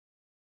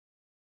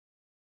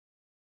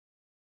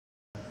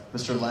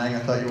Mr. Lang, I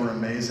thought you were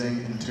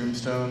amazing in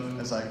Tombstone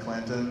as Ike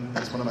Clanton.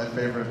 That's one of my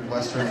favorite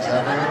westerns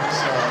ever.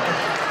 So,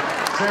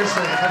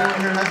 seriously, if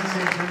anyone here hasn't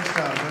seen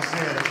Tombstone, go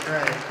see it. It's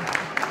great.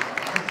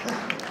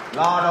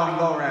 Law don't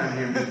go around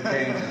here, Mr.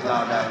 James.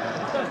 Law don't.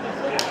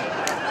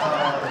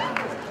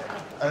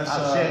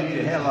 I'll send you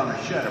to hell on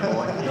a shutter,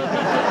 boy.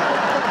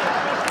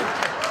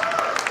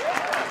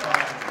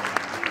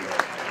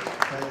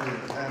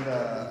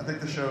 I think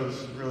the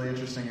show's really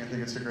interesting. I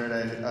think it's a great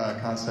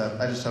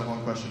concept. I just have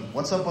one question.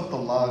 What's up with the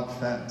log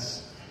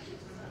fence?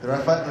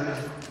 There's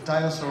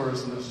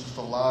dinosaurs and there's just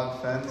a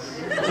log fence.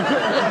 If it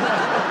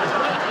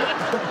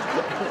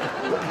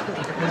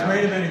was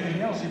made of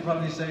anything else, you'd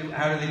probably say,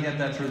 how do they get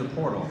that through the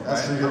portal?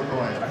 That's a good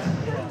point.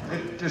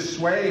 It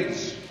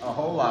dissuades a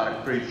whole lot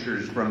of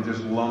creatures from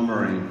just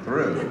lumbering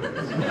through,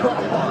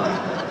 number one.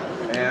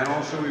 And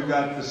also we've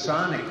got the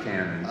sonic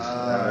cannons.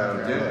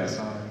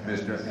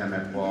 Mr.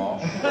 Emmett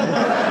Walsh. You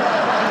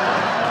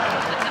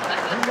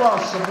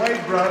lost some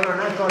weight, brother,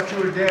 and I thought you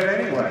were dead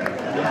anyway.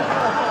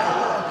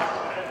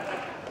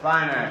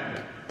 Fine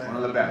actor. One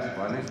of the best,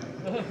 wasn't he?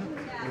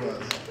 He was.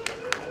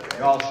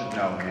 You all should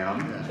know him.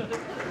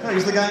 No,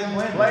 he's the guy in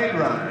Blade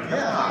Runner.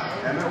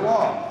 Yeah. Emmett Walsh.